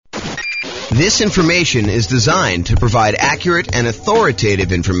This information is designed to provide accurate and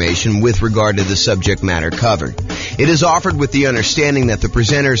authoritative information with regard to the subject matter covered. It is offered with the understanding that the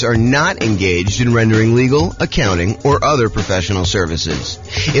presenters are not engaged in rendering legal, accounting, or other professional services.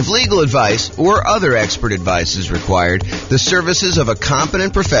 If legal advice or other expert advice is required, the services of a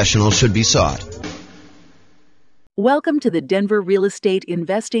competent professional should be sought. Welcome to the Denver Real Estate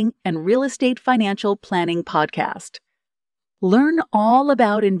Investing and Real Estate Financial Planning Podcast. Learn all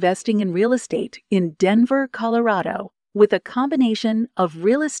about investing in real estate in Denver, Colorado, with a combination of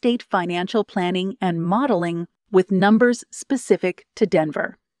real estate financial planning and modeling with numbers specific to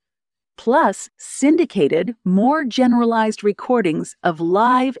Denver. Plus, syndicated, more generalized recordings of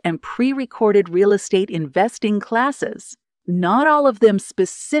live and pre-recorded real estate investing classes, not all of them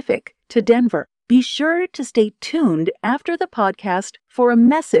specific to Denver. Be sure to stay tuned after the podcast for a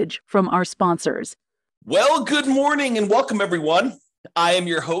message from our sponsors. Well, good morning and welcome, everyone. I am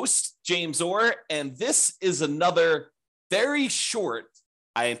your host, James Orr, and this is another very short,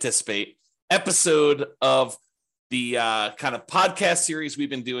 I anticipate, episode of the kind of podcast series we've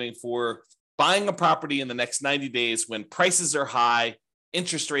been doing for buying a property in the next 90 days when prices are high,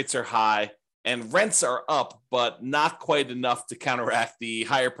 interest rates are high, and rents are up, but not quite enough to counteract the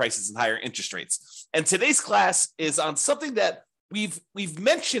higher prices and higher interest rates. And today's class is on something that we've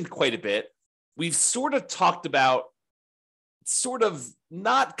mentioned quite a bit. We've sort of talked about, sort of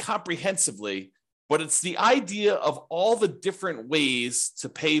not comprehensively, but it's the idea of all the different ways to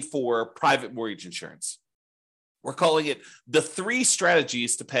pay for private mortgage insurance. We're calling it the 3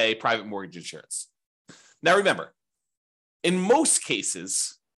 strategies to pay private mortgage insurance. Now, remember, in most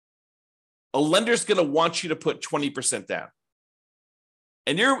cases, a lender's going to want you to put 20% down.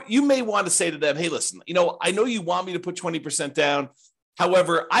 And you may want to say to them, hey, listen, I know you want me to put 20% down.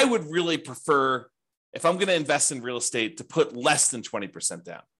 However, I would really prefer, if I'm going to invest in real estate, to put less than 20%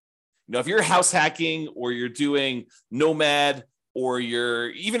 down. If you're house hacking or you're doing nomad, or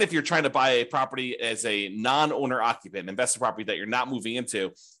even if you're trying to buy a property as a non-owner occupant, invest in property that you're not moving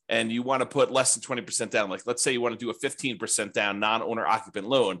into, and you want to put less than 20% down, like let's say you want to do a 15% down non-owner occupant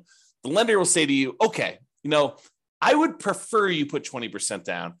loan, the lender will say to you, okay, I would prefer you put 20%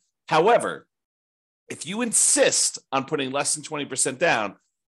 down. However, if you insist on putting less than 20% down,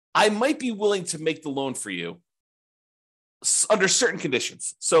 I might be willing to make the loan for you under certain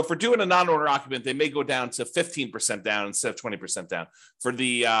conditions. So for doing a non-owner occupant, they may go down to 15% down instead of 20% down. For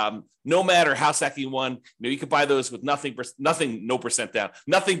the nomad or house hacking one, you could buy those with nothing percent down.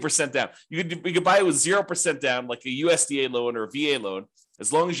 You could buy it with 0% down, like a USDA loan or a VA loan,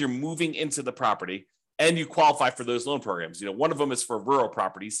 as long as you're moving into the property and you qualify for those loan programs. One of them is for rural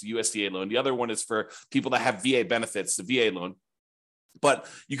properties, the USDA loan. The other one is for people that have VA benefits, the VA loan. But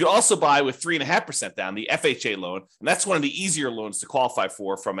you could also buy with 3.5% down, the FHA loan. And that's one of the easier loans to qualify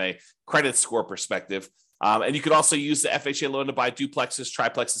for from a credit score perspective. And you could also use the FHA loan to buy duplexes,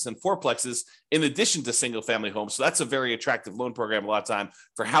 triplexes, and fourplexes in addition to single family homes. So that's a very attractive loan program a lot of time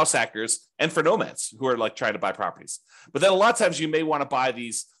for house hackers and for nomads who are like trying to buy properties. But then a lot of times you may want to buy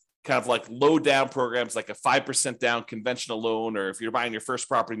these kind of like low down programs, like a 5% down conventional loan, or if you're buying your first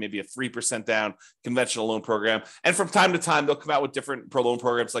property, maybe a 3% down conventional loan program. And from time to time, they'll come out with different loan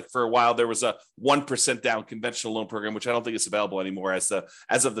programs. Like for a while, there was a 1% down conventional loan program, which I don't think is available anymore as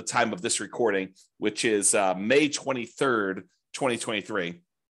of the time of this recording, which is May 23rd, 2023.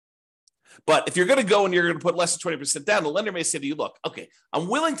 But if you're going to go and you're going to put less than 20% down, the lender may say to you, look, okay, I'm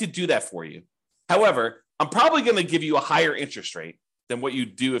willing to do that for you. However, I'm probably going to give you a higher interest rate than what you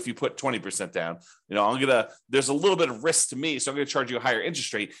do if you put 20% down. There's a little bit of risk to me, so I'm going to charge you a higher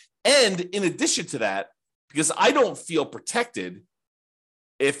interest rate. And in addition to that, because I don't feel protected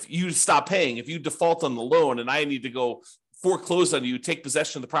if you stop paying, if you default on the loan and I need to go foreclose on you, take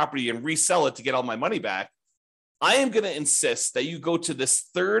possession of the property and resell it to get all my money back, I am going to insist that you go to this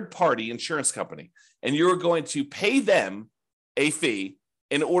third-party insurance company and you're going to pay them a fee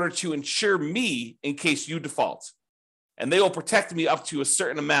in order to insure me in case you default. And they will protect me up to a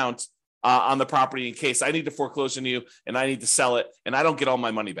certain amount on the property in case I need to foreclose on you and I need to sell it and I don't get all my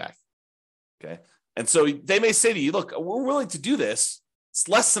money back. Okay. And so they may say to you, look, we're willing to do this. It's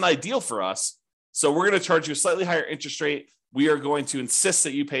less than ideal for us. So we're going to charge you a slightly higher interest rate. We are going to insist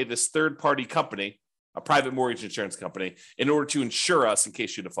that you pay this third-party company, a private mortgage insurance company, in order to insure us in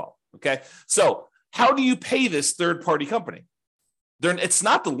case you default. Okay. So how do you pay this third-party company? It's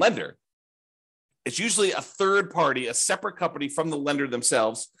not the lender. It's usually a third party, a separate company from the lender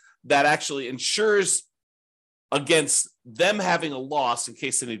themselves that actually insures against them having a loss in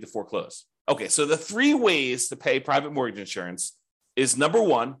case they need to foreclose. Okay, so the 3 ways to pay private mortgage insurance is, number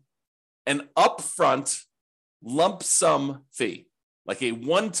 1, an upfront lump sum fee, like a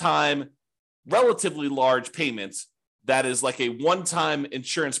one-time relatively large payment that is like a one-time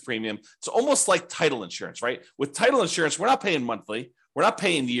insurance premium. It's almost like title insurance, right? With title insurance, we're not paying monthly. We're not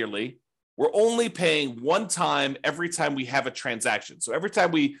paying yearly. We're only paying one time every time we have a transaction. So every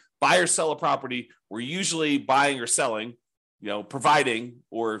time we buy or sell a property, we're usually buying or selling, providing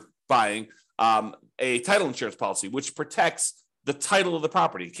or buying a title insurance policy, which protects the title of the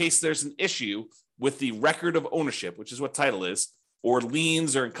property in case there's an issue with the record of ownership, which is what title is, or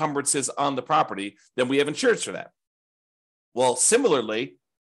liens or encumbrances on the property, then we have insurance for that. Well, similarly,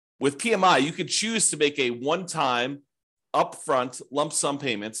 with PMI, you could choose to make a one-time upfront lump sum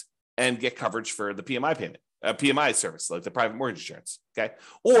payment and get coverage for the PMI payment, PMI service, like the private mortgage insurance, okay?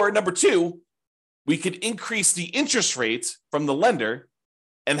 Or number two, we could increase the interest rate from the lender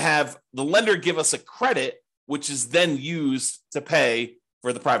and have the lender give us a credit, which is then used to pay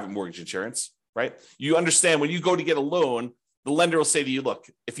for the private mortgage insurance, right? You understand when you go to get a loan, the lender will say to you, look,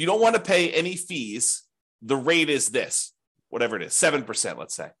 if you don't want to pay any fees, the rate is this, whatever it is, 7%,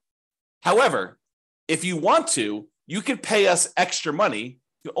 let's say. However, if you want to, you could pay us extra money.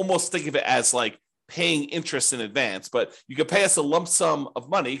 You almost think of it as like paying interest in advance, but you could pay us a lump sum of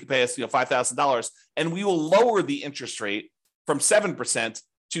money. You could pay us, $5,000, and we will lower the interest rate from 7%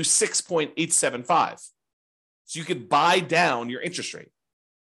 to 6.875. So you could buy down your interest rate.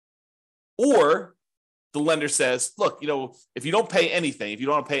 Or the lender says, look, if you don't pay anything, if you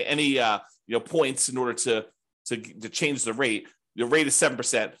don't want to pay any points in order to change the rate is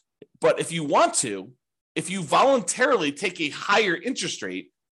 7%. But if you want to, if you voluntarily take a higher interest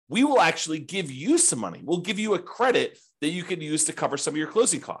rate, we will actually give you some money. We'll give you a credit that you can use to cover some of your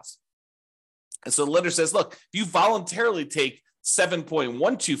closing costs. And so the lender says, look, if you voluntarily take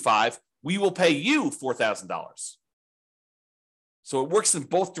 7.125, we will pay you $4,000. So it works in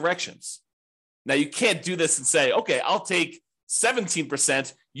both directions. Now, you can't do this and say, okay, I'll take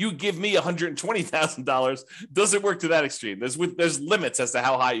 17%, you give me $120,000. Doesn't work to that extreme. There's limits as to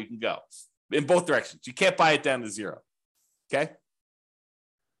how high you can go in both directions. You can't buy it down to zero, okay?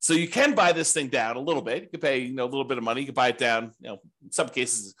 So you can buy this thing down a little bit. You can pay a little bit of money. You can buy it down, in some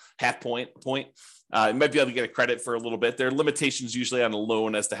cases, half point. You might be able to get a credit for a little bit. There are limitations usually on a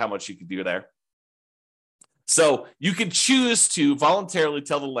loan as to how much you can do there. So you can choose to voluntarily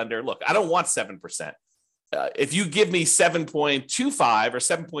tell the lender, look, I don't want 7%. If you give me 7.25 or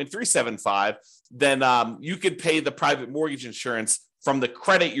 7.375, then you could pay the private mortgage insurance from the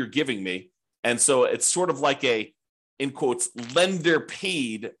credit you're giving me. And so it's sort of like a, in quotes, lender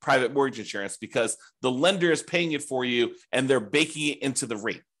paid private mortgage insurance because the lender is paying it for you and they're baking it into the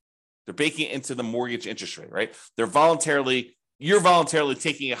rate. They're baking it into the mortgage interest rate, right? You're voluntarily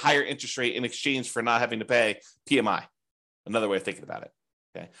taking a higher interest rate in exchange for not having to pay PMI. Another way of thinking about it.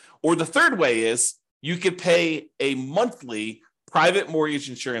 Okay. Or the third way is you could pay a monthly private mortgage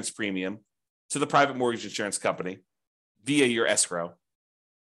insurance premium to the private mortgage insurance company via your escrow,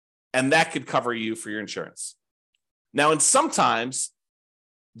 and that could cover you for your insurance. Now, and sometimes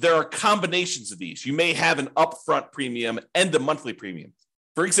there are combinations of these. You may have an upfront premium and a monthly premium.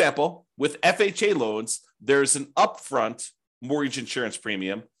 For example, with FHA loans, there's an upfront mortgage insurance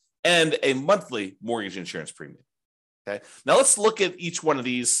premium and a monthly mortgage insurance premium. Okay. Now let's look at each one of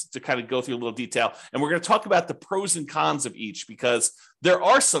these to kind of go through a little detail. And we're going to talk about the pros and cons of each because there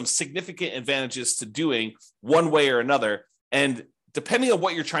are some significant advantages to doing one way or another. And depending on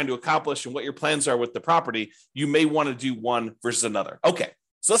what you're trying to accomplish and what your plans are with the property, you may want to do one versus another. Okay.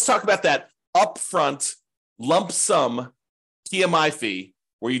 So let's talk about that upfront lump sum PMI fee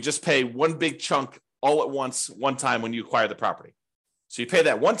where you just pay one big chunk all at once, one time when you acquire the property. So you pay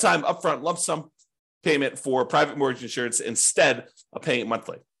that one time upfront lump sum payment for private mortgage insurance instead of paying it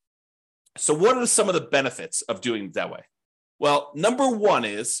monthly. So what are some of the benefits of doing it that way? Well, number one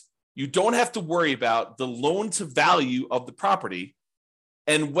is you don't have to worry about the loan to value of the property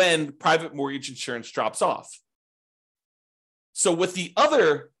and when private mortgage insurance drops off. So with the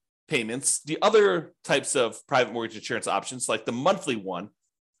other payments, the other types of private mortgage insurance options, like the monthly one,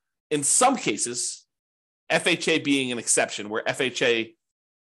 in some cases, FHA being an exception, where FHA,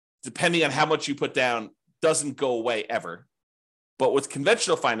 depending on how much you put down, doesn't go away ever. But with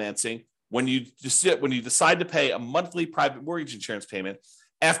conventional financing, when you decide to pay a monthly private mortgage insurance payment,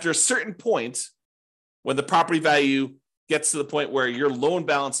 after a certain point, when the property value gets to the point where your loan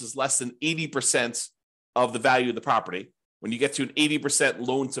balance is less than 80% of the value of the property, when you get to an 80%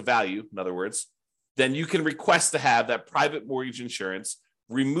 loan to value, in other words, then you can request to have that private mortgage insurance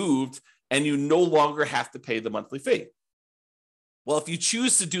removed and you no longer have to pay the monthly fee. Well, if you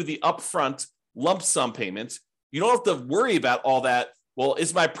choose to do the upfront lump sum payment, you don't have to worry about all that. Well,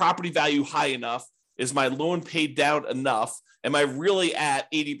 is my property value high enough? Is my loan paid down enough? Am I really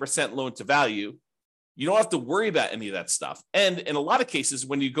at 80% loan to value? You don't have to worry about any of that stuff. And in a lot of cases,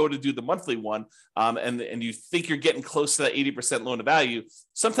 when you go to do the monthly one and you think you're getting close to that 80% loan to value,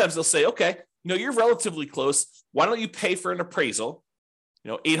 sometimes they'll say, okay, you're relatively close. Why don't you pay for an appraisal?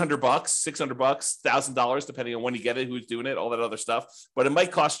 $800, $600, $1,000, depending on when you get it, who's doing it, all that other stuff. But it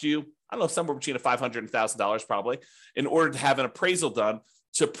might cost you, I don't know, somewhere between $500 and $1,000 probably, in order to have an appraisal done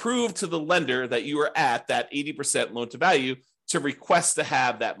to prove to the lender that you are at that 80% loan to value to request to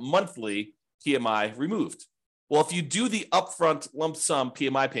have that monthly PMI removed. Well, if you do the upfront lump sum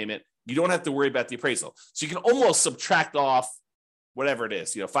PMI payment, you don't have to worry about the appraisal. So you can almost subtract off whatever it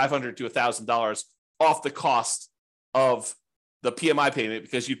is, $500 to $1,000 off the cost of the PMI payment,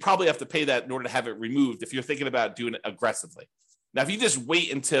 because you'd probably have to pay that in order to have it removed if you're thinking about doing it aggressively. Now, if you just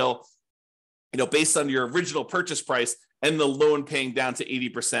wait until, based on your original purchase price and the loan paying down to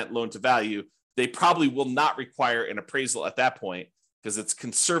 80% loan to value, they probably will not require an appraisal at that point, because it's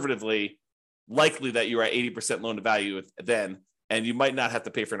conservatively likely that you're at 80% loan to value then, and you might not have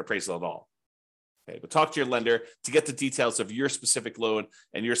to pay for an appraisal at all. Okay, but talk to your lender to get the details of your specific loan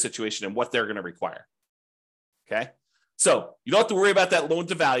and your situation and what they're going to require. Okay. So you don't have to worry about that loan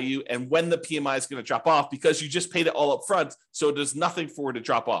to value and when the PMI is going to drop off, because you just paid it all up front. So there's nothing for it to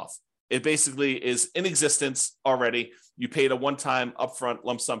drop off. It basically is in existence already. You paid a one-time upfront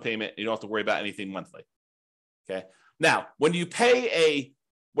lump sum payment. And you don't have to worry about anything monthly. Okay. Now, when you pay a,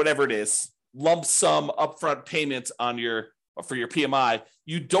 whatever it is, lump sum upfront payment for your PMI,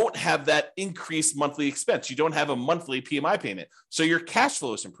 you don't have that increased monthly expense. You don't have a monthly PMI payment. So your cash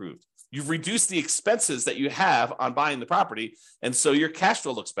flow is improved. You've reduced the expenses that you have on buying the property. And so your cash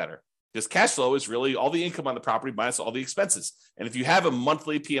flow looks better, because cash flow is really all the income on the property minus all the expenses. And if you have a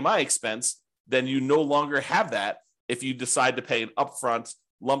monthly PMI expense, then you no longer have that if you decide to pay an upfront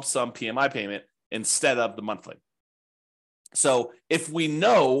lump sum PMI payment instead of the monthly. So if we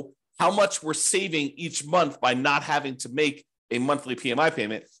know how much we're saving each month by not having to make a monthly PMI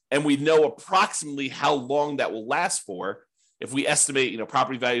payment, and we know approximately how long that will last for, if we estimate,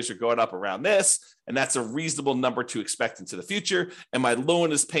 property values are going up around this, and that's a reasonable number to expect into the future, and my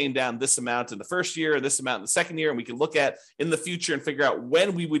loan is paying down this amount in the first year and this amount in the second year, and we can look at in the future and figure out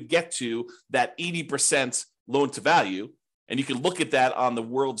when we would get to that 80% loan to value. And you can look at that on the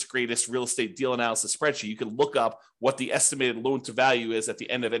world's greatest real estate deal analysis spreadsheet. You can look up what the estimated loan to value is at the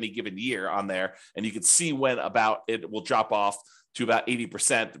end of any given year on there, and you can see when about it will drop off to about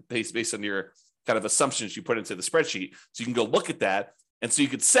 80% based on your kind of assumptions you put into the spreadsheet. So you can go look at that. And so you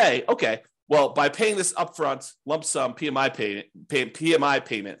could say, okay, well, by paying this upfront lump sum PMI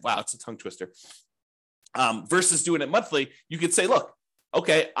payment, wow, it's a tongue twister, versus doing it monthly, you could say, look,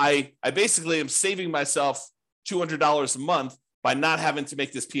 okay, I basically am saving myself $200 a month by not having to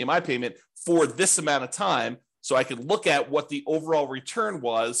make this PMI payment for this amount of time. So I could look at what the overall return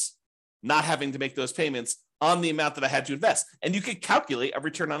was, not having to make those payments on the amount that I had to invest. And you could calculate a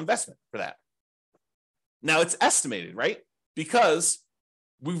return on investment for that. Now it's estimated, right? Because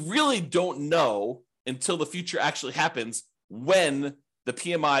we really don't know until the future actually happens when the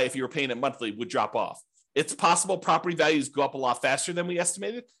PMI, if you were paying it monthly, would drop off. It's possible property values go up a lot faster than we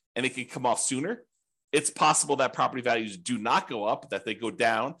estimated, and it could come off sooner. It's possible that property values do not go up, that they go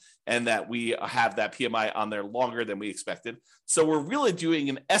down, and that we have that PMI on there longer than we expected. So we're really doing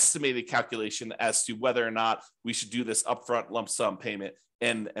an estimated calculation as to whether or not we should do this upfront lump sum payment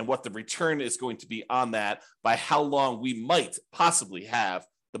and what the return is going to be on that by how long we might possibly have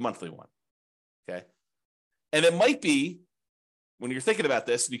the monthly one. Okay. And it might be, when you're thinking about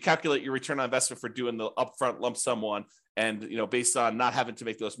this, you calculate your return on investment for doing the upfront lump sum one, and based on not having to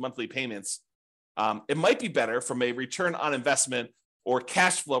make those monthly payments, it might be better from a return on investment or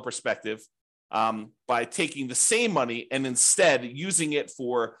cash flow perspective by taking the same money and instead using it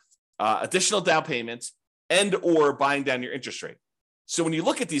for additional down payments and or buying down your interest rate. So when you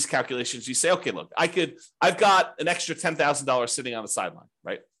look at these calculations, you say, okay, look, I've got an extra $10,000 sitting on the sideline,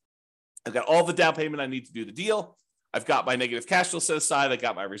 right? I've got all the down payment I need to do the deal. I've got my negative cash flow set aside. I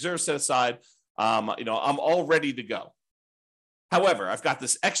got my reserves set aside. I'm all ready to go. However, I've got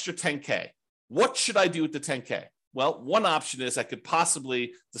this extra 10K. What should I do with the 10K? Well, one option is I could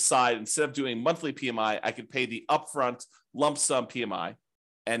possibly decide, instead of doing monthly PMI, I could pay the upfront lump sum PMI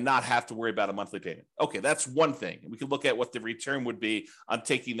and not have to worry about a monthly payment. Okay, that's one thing. We could look at what the return would be on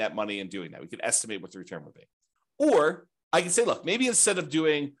taking that money and doing that. We could estimate what the return would be. Or I could say, look, maybe instead of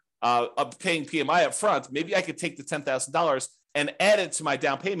doing paying PMI up front, maybe I could take the $10,000 and add it to my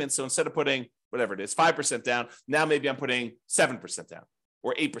down payment. So instead of putting whatever it is, 5% down, now maybe I'm putting 7% down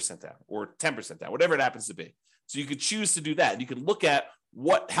or 8% down or 10% down, whatever it happens to be. So you could choose to do that. You can look at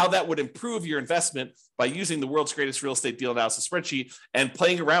how that would improve your investment by using the world's greatest real estate deal analysis spreadsheet and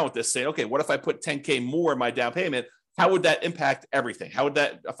playing around with this, saying, okay, what if I put 10K more in my down payment? How would that impact everything? How would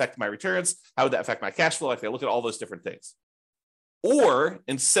that affect my returns? How would that affect my cash flow? Like, I look at all those different things. Or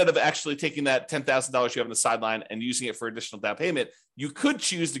instead of actually taking that $10,000 you have on the sideline and using it for additional down payment, you could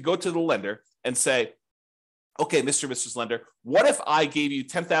choose to go to the lender and say, okay, Mr. and Mrs. Lender, what if I gave you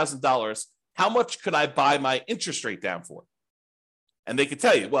 $10,000? How much could I buy my interest rate down for? And they could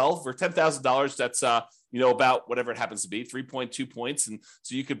tell you, well, for $10,000, that's about whatever it happens to be, 3.2 points. And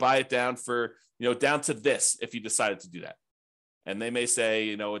so you could buy it down for, down to this if you decided to do that. And they may say,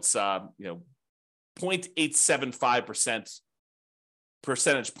 it's 0.875%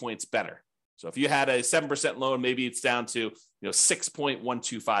 percentage points better. So if you had a 7% loan, maybe it's down to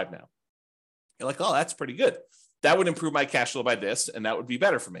 6.125 now. You're like, oh, that's pretty good. That would improve my cash flow by this, and that would be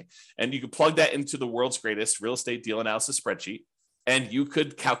better for me. And you could plug that into the world's greatest real estate deal analysis spreadsheet, and you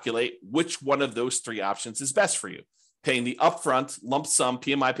could calculate which one of those three options is best for you. Paying the upfront lump sum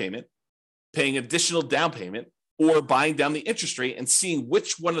PMI payment, paying additional down payment, or buying down the interest rate and seeing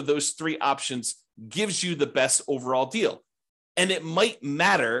which one of those three options gives you the best overall deal. And it might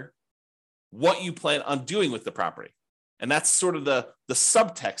matter what you plan on doing with the property. And that's sort of the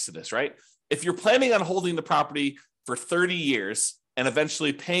subtext of this, right? If you're planning on holding the property for 30 years and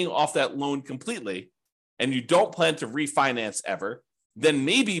eventually paying off that loan completely, and you don't plan to refinance ever, then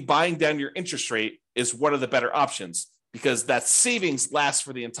maybe buying down your interest rate is one of the better options because that savings lasts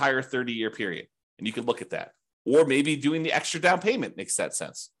for the entire 30-year period. And you can look at that. Or maybe doing the extra down payment makes that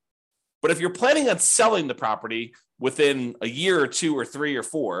sense. But if you're planning on selling the property within a year or two or three or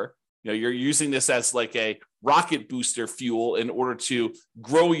four, you're using this as like a rocket booster fuel in order to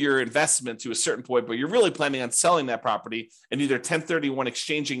grow your investment to a certain point, but you're really planning on selling that property and either 1031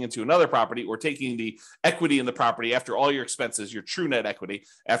 exchanging into another property or taking the equity in the property after all your expenses, your true net equity,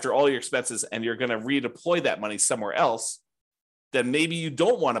 after all your expenses, and you're going to redeploy that money somewhere else, then maybe you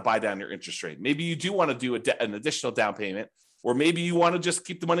don't want to buy down your interest rate. Maybe you do want to do an additional down payment, or maybe you want to just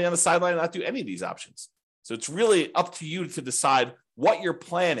keep the money on the sideline and not do any of these options. So it's really up to you to decide what your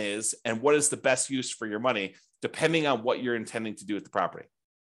plan is and what is the best use for your money, depending on what you're intending to do with the property.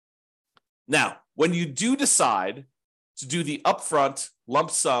 Now, when you do decide to do the upfront lump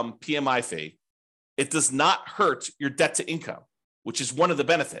sum PMI fee, it does not hurt your debt to income, which is one of the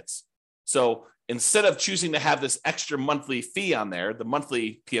benefits. So instead of choosing to have this extra monthly fee on there, the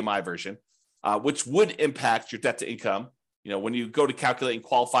monthly PMI version, which would impact your debt to income, when you go to calculate and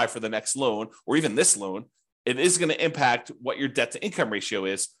qualify for the next loan or even this loan, it is going to impact what your debt to income ratio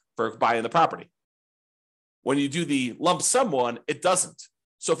is for buying the property. When you do the lump sum one, it doesn't.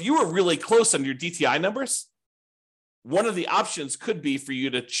 So if you were really close on your DTI numbers, one of the options could be for you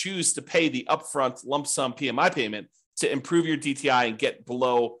to choose to pay the upfront lump sum PMI payment to improve your DTI and get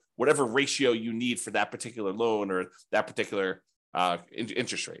below whatever ratio you need for that particular loan or that particular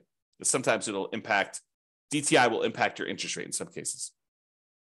interest rate. But sometimes DTI will impact your interest rate in some cases.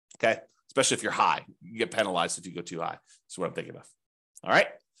 Okay. Especially if you're high, you get penalized if you go too high. That's what I'm thinking of. All right.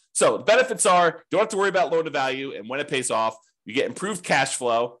 So the benefits are don't have to worry about loan to value. And when it pays off, you get improved cash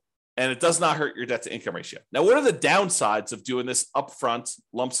flow and it does not hurt your debt to income ratio. Now, what are the downsides of doing this upfront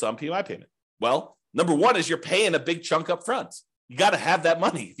lump sum PMI payment? Well, number one is you're paying a big chunk up front. You got to have that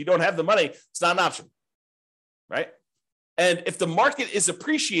money. If you don't have the money, it's not an option. Right. And if the market is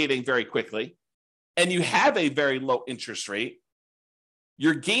appreciating very quickly and you have a very low interest rate,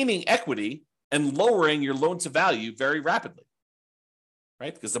 you're gaining equity and lowering your loan to value very rapidly,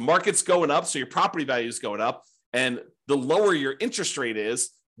 right? Because the market's going up, so your property value is going up, and the lower your interest rate is,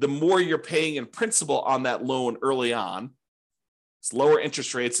 the more you're paying in principal on that loan early on. It's lower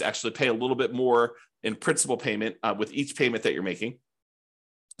interest rates actually pay a little bit more in principal payment with each payment that you're making.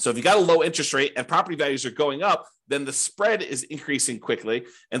 So if you got a low interest rate and property values are going up, then the spread is increasing quickly.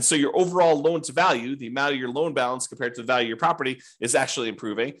 And so your overall loan to value, the amount of your loan balance compared to the value of your property, is actually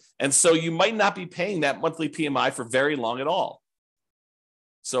improving. And so you might not be paying that monthly PMI for very long at all.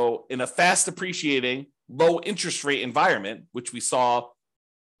 So in a fast appreciating, low interest rate environment, which we saw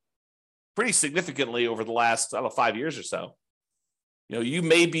pretty significantly over the last, 5 years or so, you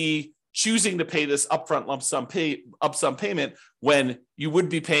may be choosing to pay this upfront lump sum payment when you would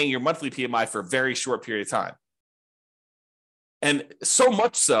be paying your monthly PMI for a very short period of time. And so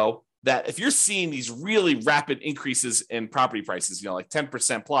much so that if you're seeing these really rapid increases in property prices, like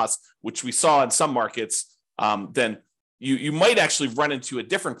 10% plus, which we saw in some markets, then you might actually run into a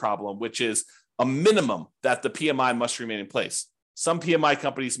different problem, which is a minimum that the PMI must remain in place. Some PMI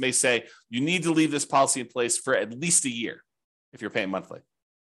companies may say you need to leave this policy in place for at least a year if you're paying monthly.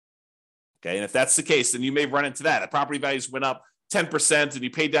 Okay, and if that's the case, then you may run into that. If property values went up 10% and you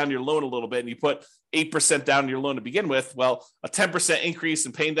pay down your loan a little bit and you put 8% down your loan to begin with, well, a 10% increase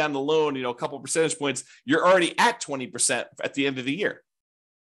in paying down the loan, a couple of percentage points, you're already at 20% at the end of the year.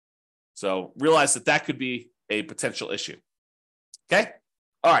 So realize that could be a potential issue. Okay.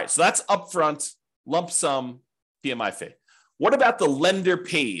 All right. So that's upfront lump sum PMI fee. What about the lender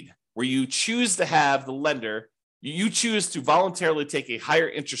paid, where you choose to have the lender, you choose to voluntarily take a higher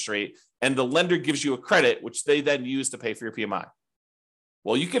interest rate and the lender gives you a credit, which they then use to pay for your PMI?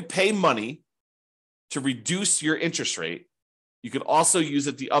 Well, you could pay money to reduce your interest rate. You could also use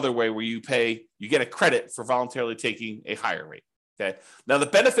it the other way, where you get a credit for voluntarily taking a higher rate. Okay. Now, the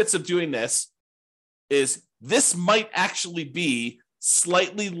benefits of doing this is this might actually be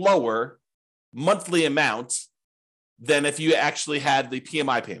slightly lower monthly amount than if you actually had the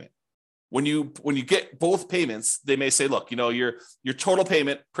PMI payment. When you get both payments, they may say, look, your total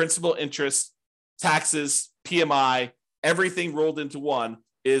payment, principal, interest, taxes, PMI, everything rolled into one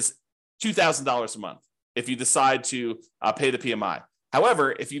is $2,000 a month if you decide to pay the PMI.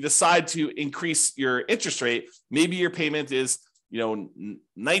 However, if you decide to increase your interest rate, maybe your payment is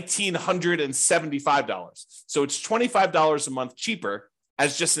 $1,975. So it's $25 a month cheaper,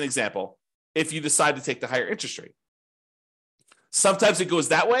 as just an example, if you decide to take the higher interest rate. Sometimes it goes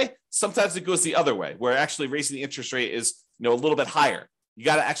that way. Sometimes it goes the other way, where actually raising the interest rate is a little bit higher. You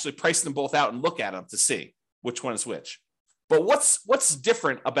got to actually price them both out and look at them to see which one is which. But what's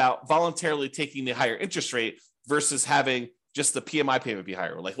different about voluntarily taking the higher interest rate versus having just the PMI payment be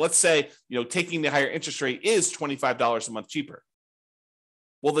higher? Like, let's say, taking the higher interest rate is $25 a month cheaper.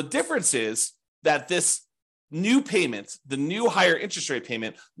 Well, the difference is that this new payment, the new higher interest rate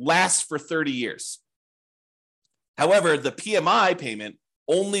payment, lasts for 30 years. However, the PMI payment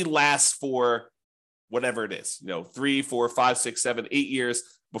only lasts for whatever it is, 3, 4, 5, 6, 7, 8 years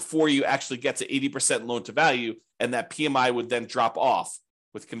before you actually get to 80% loan to value. And that PMI would then drop off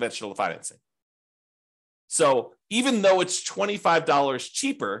with conventional financing. So even though it's $25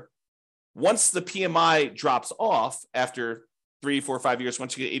 cheaper, once the PMI drops off after 3, 4, 5 years,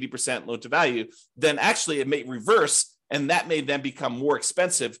 once you get 80% loan to value, then actually it may reverse, and that may then become more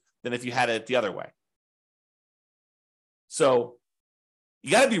expensive than if you had it the other way. So you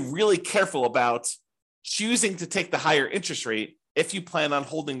got to be really careful about choosing to take the higher interest rate if you plan on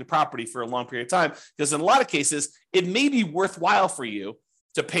holding the property for a long period of time, because in a lot of cases, it may be worthwhile for you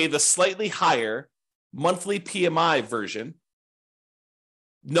to pay the slightly higher monthly PMI version,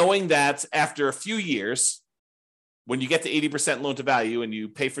 knowing that after a few years, when you get to 80% loan to value and you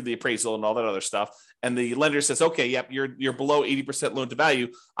pay for the appraisal and all that other stuff, and the lender says, okay, yep, you're below 80% loan to value,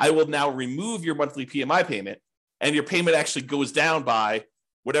 I will now remove your monthly PMI payment, and your payment actually goes down by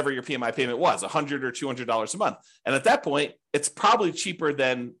whatever your PMI payment was, $100 or $200 a month. And at that point, it's probably cheaper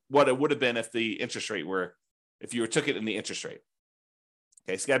than what it would have been if the interest rate if you took it in the interest rate.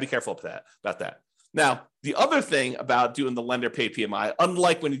 Okay, so you got to be careful about that. Now, the other thing about doing the lender pay PMI,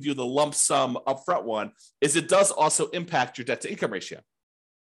 unlike when you do the lump sum upfront one, is it does also impact your debt to income ratio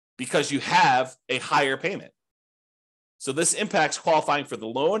because you have a higher payment. So this impacts qualifying for the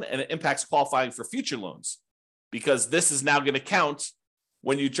loan, and it impacts qualifying for future loans, because this is now going to count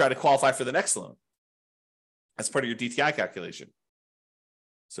when you try to qualify for the next loan as part of your DTI calculation.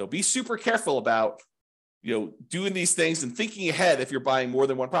 So be super careful about, doing these things and thinking ahead if you're buying more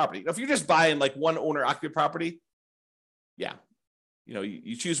than one property. Now, if you're just buying like one owner occupied property, yeah,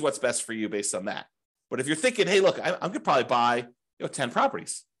 you choose what's best for you based on that. But if you're thinking, hey, look, I'm going to probably buy 10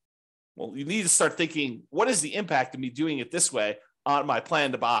 properties. Well, you need to start thinking, what is the impact of me doing it this way on my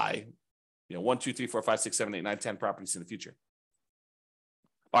plan to buy 1, 2, 3, 4, 5, 6, 7, 8, 9, 10 properties in the future?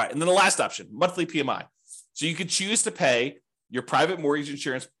 All right. And then the last option, monthly PMI. So you could choose to pay your private mortgage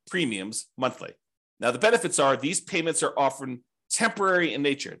insurance premiums monthly. Now, the benefits are these payments are often temporary in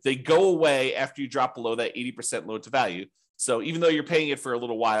nature. They go away after you drop below that 80% loan to value. So even though you're paying it for a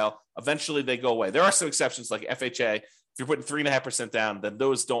little while, eventually they go away. There are some exceptions like FHA. If you're putting 3.5% down, then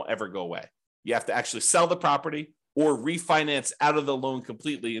those don't ever go away. You have to actually sell the property or refinance out of the loan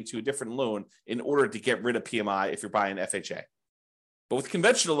completely into a different loan in order to get rid of PMI if you're buying FHA. But with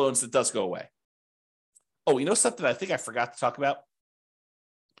conventional loans, it does go away. Oh, something I think I forgot to talk about?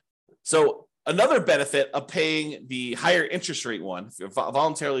 So another benefit of paying the higher interest rate one, if you're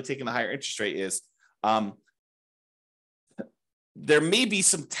voluntarily taking the higher interest rate, is there may be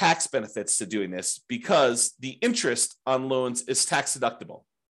some tax benefits to doing this because the interest on loans is tax deductible.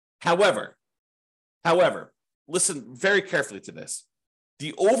 However, listen very carefully to this.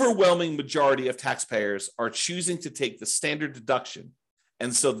 The overwhelming majority of taxpayers are choosing to take the standard deduction,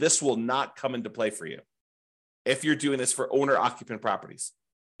 and so this will not come into play for you if you're doing this for owner-occupant properties.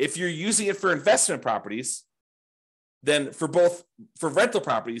 If you're using it for investment properties, then for rental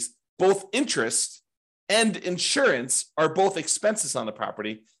properties, both interest and insurance are both expenses on the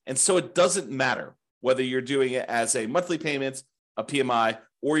property. And so it doesn't matter whether you're doing it as a monthly payment, a PMI,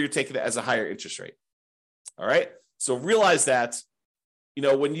 or you're taking it as a higher interest rate. All right. So realize that, if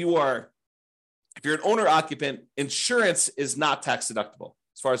you're an owner occupant, insurance is not tax deductible,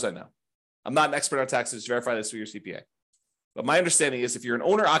 as far as I know. I'm not an expert on taxes. Verify this with your CPA. But my understanding is if you're an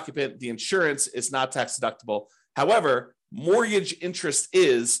owner occupant, the insurance is not tax deductible. However, mortgage interest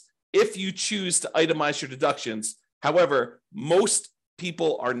is if you choose to itemize your deductions. However, most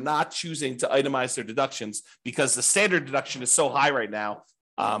people are not choosing to itemize their deductions because the standard deduction is so high right now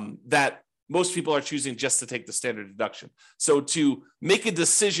that most people are choosing just to take the standard deduction. So to make a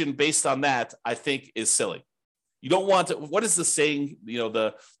decision based on that, I think is silly. You don't want to, what is the saying?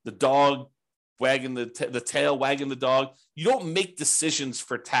 The dog wagging the tail wagging the dog. You don't make decisions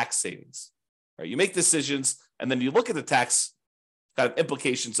for tax savings, right? You make decisions and then you look at the tax kind of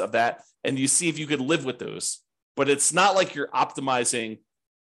implications of that and you see if you could live with those. But it's not like you're optimizing.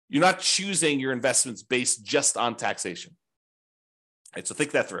 You're not choosing your investments based just on taxation. All right, so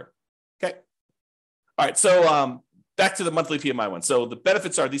think that through. Okay. All right, so back to the monthly PMI one. So the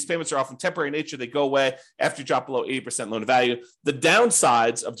benefits are these payments are often temporary in nature. They go away after you drop below 80% loan to value. The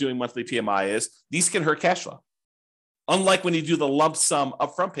downsides of doing monthly PMI is these can hurt cash flow. Unlike when you do the lump sum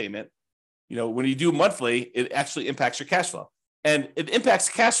upfront payment, when you do monthly, it actually impacts your cash flow. And it impacts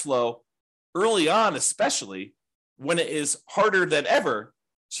cash flow early on, especially when it is harder than ever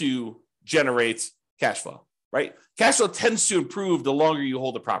to generate cash flow, right? Cash flow tends to improve the longer you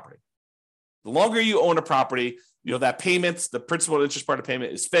hold a property. The longer you own a property, that payment, the principal and interest part of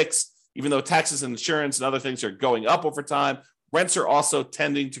payment is fixed, even though taxes and insurance and other things are going up over time. Rents are also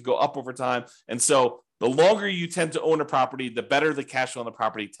tending to go up over time. And so the longer you tend to own a property, the better the cash flow on the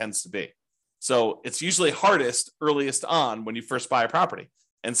property tends to be. So it's usually hardest earliest on when you first buy a property.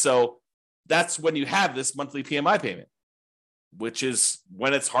 And so that's when you have this monthly PMI payment, which is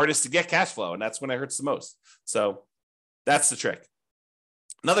when it's hardest to get cash flow. And that's when it hurts the most. So that's the trick.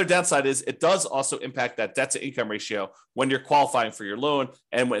 Another downside is it does also impact that debt to income ratio when you're qualifying for your loan.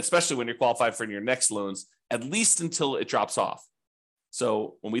 And especially when you're qualifying for your next loans, at least until it drops off.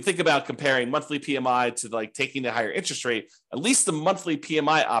 So when we think about comparing monthly PMI to like taking the higher interest rate, at least the monthly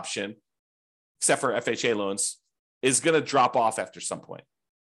PMI option, except for FHA loans, is going to drop off after some point.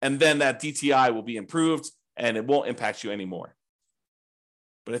 And then that DTI will be improved and it won't impact you anymore.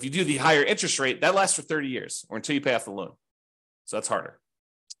 But if you do the higher interest rate, that lasts for 30 years or until you pay off the loan. So that's harder.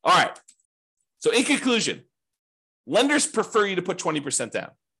 All right. So in conclusion, lenders prefer you to put 20%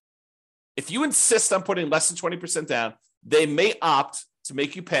 down. If you insist on putting less than 20% down, they may opt to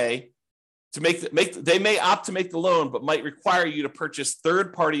make you pay they may opt to make the loan, but might require you to purchase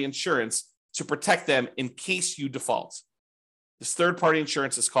third-party insurance to protect them in case you default. This third-party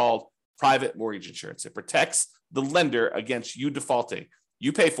insurance is called private mortgage insurance. It protects the lender against you defaulting.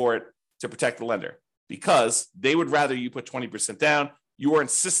 You pay for it to protect the lender because they would rather you put 20% down. You are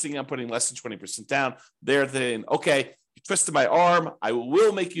insisting on putting less than 20% down. They're saying, okay, you twisted my arm. I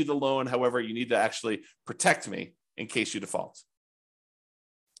will make you the loan. However, you need to actually protect me in case you default.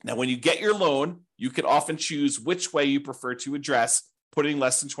 Now, when you get your loan, you can often choose which way you prefer to address putting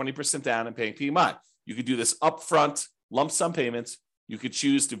less than 20% down and paying PMI. You could do this upfront lump sum payments. You could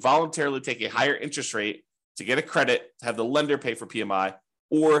choose to voluntarily take a higher interest rate to get a credit, to have the lender pay for PMI,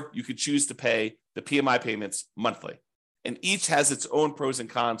 or you could choose to pay the PMI payments monthly. And each has its own pros and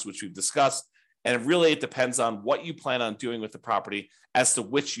cons, which we've discussed. And really, it depends on what you plan on doing with the property as to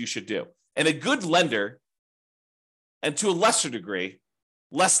which you should do. And a good lender, and to a lesser degree,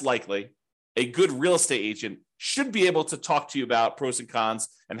 less likely, a good real estate agent should be able to talk to you about pros and cons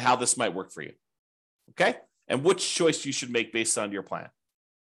and how this might work for you. Okay? And which choice you should make based on your plan.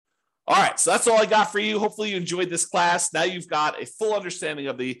 All right, so that's all I got for you. Hopefully you enjoyed this class. Now you've got a full understanding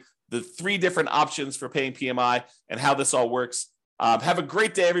of the three different options for paying PMI and how this all works. Have a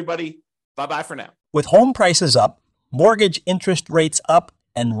great day, everybody. Bye-bye for now. With home prices up, mortgage interest rates up,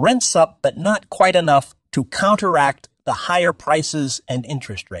 and rents up, but not quite enough to counteract the higher prices and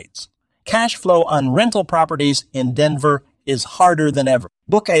interest rates. Cash flow on rental properties in Denver is harder than ever.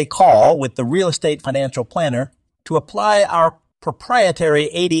 Book a call with the Real Estate Financial Planner to apply our proprietary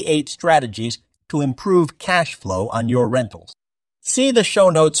 88 strategies to improve cash flow on your rentals. See the show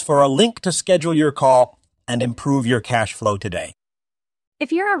notes for a link to schedule your call and improve your cash flow today.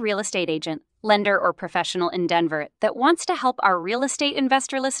 If you're a real estate agent, lender, or professional in Denver that wants to help our real estate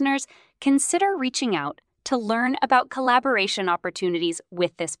investor listeners, consider reaching out to learn about collaboration opportunities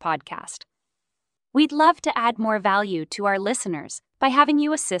with this podcast. We'd love to add more value to our listeners by having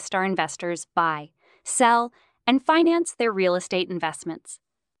you assist our investors buy, sell, and finance their real estate investments.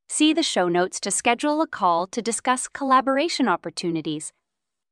 See the show notes to schedule a call to discuss collaboration opportunities